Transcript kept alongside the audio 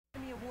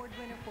Award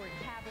winner for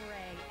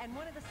Cabaret and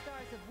one of the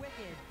stars of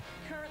Wicked,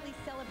 currently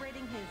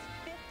celebrating his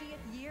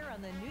 50th year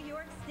on the New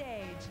York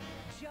stage,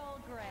 Joel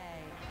Grey.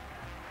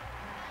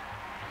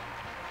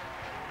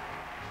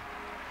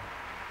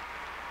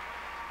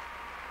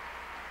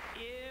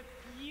 If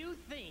you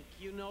think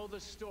you know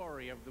the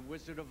story of the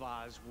Wizard of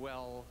Oz,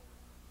 well,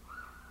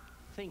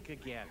 think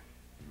again.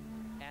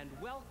 And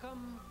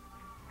welcome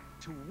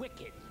to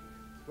Wicked,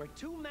 where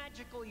two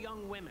magical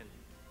young women,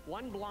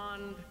 one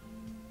blonde,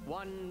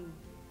 one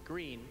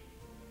green,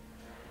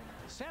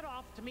 set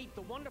off to meet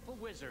the wonderful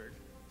wizard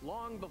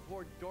long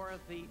before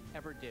Dorothy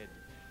ever did.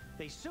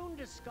 They soon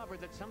discover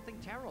that something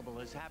terrible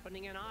is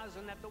happening in Oz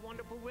and that the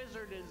wonderful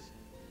wizard is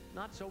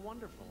not so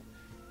wonderful.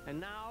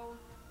 And now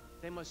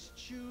they must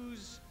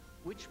choose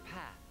which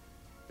path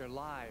their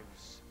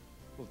lives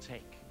will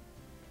take.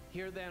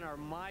 Here then are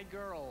my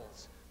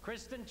girls,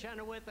 Kristin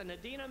Chenoweth and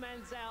Idina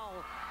Menzel,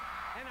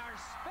 and our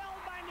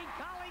spellbinding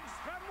colleagues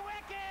from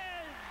Wicked!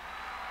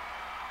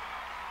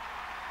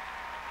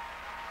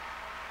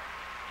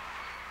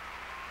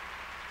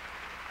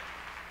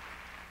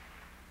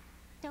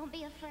 Don't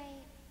be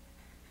afraid.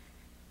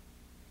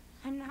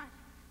 I'm not.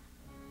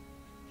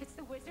 It's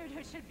the wizard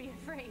who should be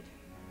afraid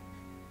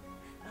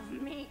of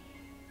me.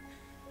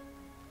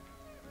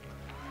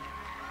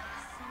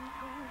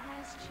 Something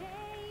has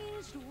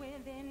changed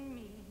within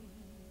me.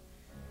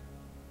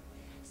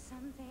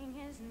 Something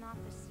is not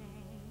the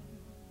same.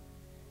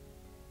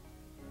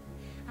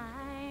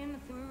 I'm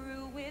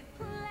through with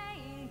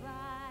playing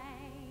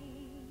by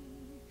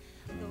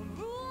the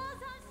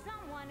rules of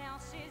someone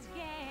else's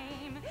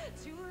game.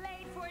 Too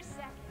late for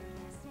second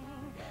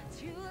guessing.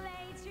 Too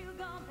late to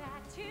go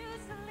back to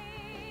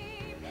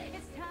sleep.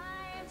 It's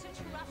time to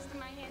trust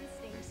my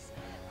instincts.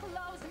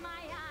 Close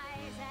my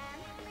eyes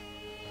and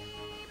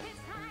leap.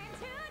 It's time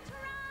to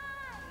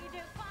try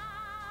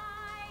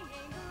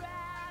defying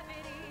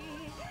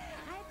gravity.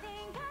 I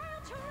think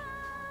I'll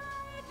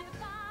try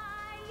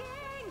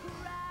defying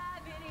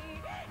gravity,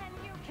 and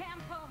you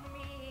can't pull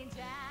me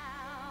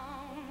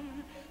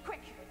down.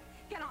 Quick,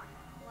 get on.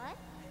 What?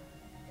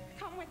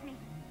 Come with me.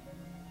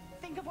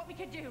 Think of what we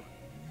could do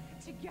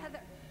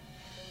together.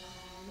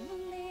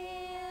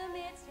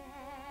 Unlimited.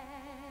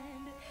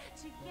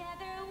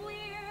 Together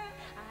we're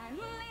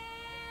unlimited.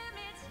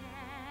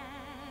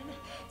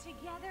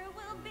 Together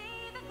we'll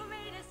be the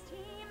greatest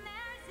team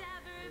there's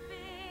ever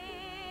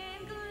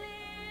been.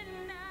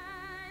 Glitter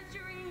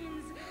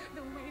dreams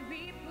the way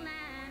we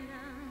planned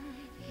them.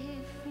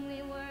 If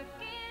we work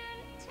in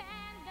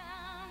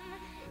tandem,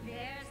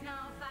 there's no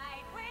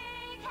fight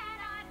we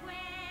cannot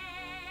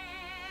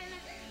win.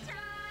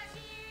 Just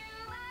you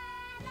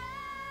and I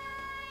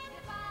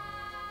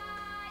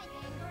defying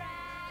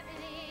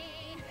gravity.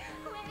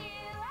 With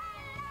you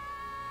and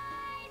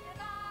I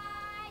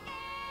defying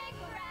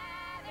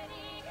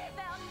gravity.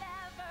 They'll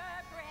never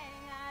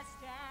bring us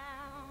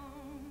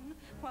down.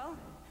 Well,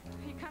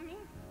 are you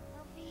coming?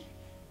 Sophie,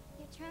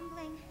 you're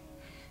trembling.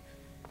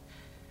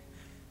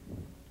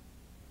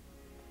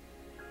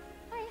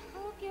 I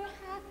hope you're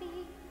happy.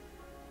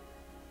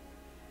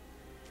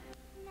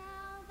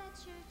 Now that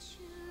you're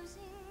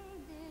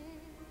choosing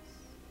this.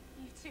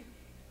 You too.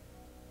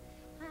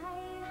 I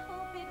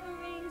hope it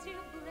brings you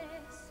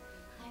bliss.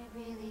 I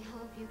really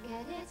hope you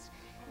get it,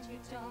 and you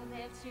don't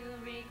live to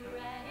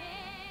regret it.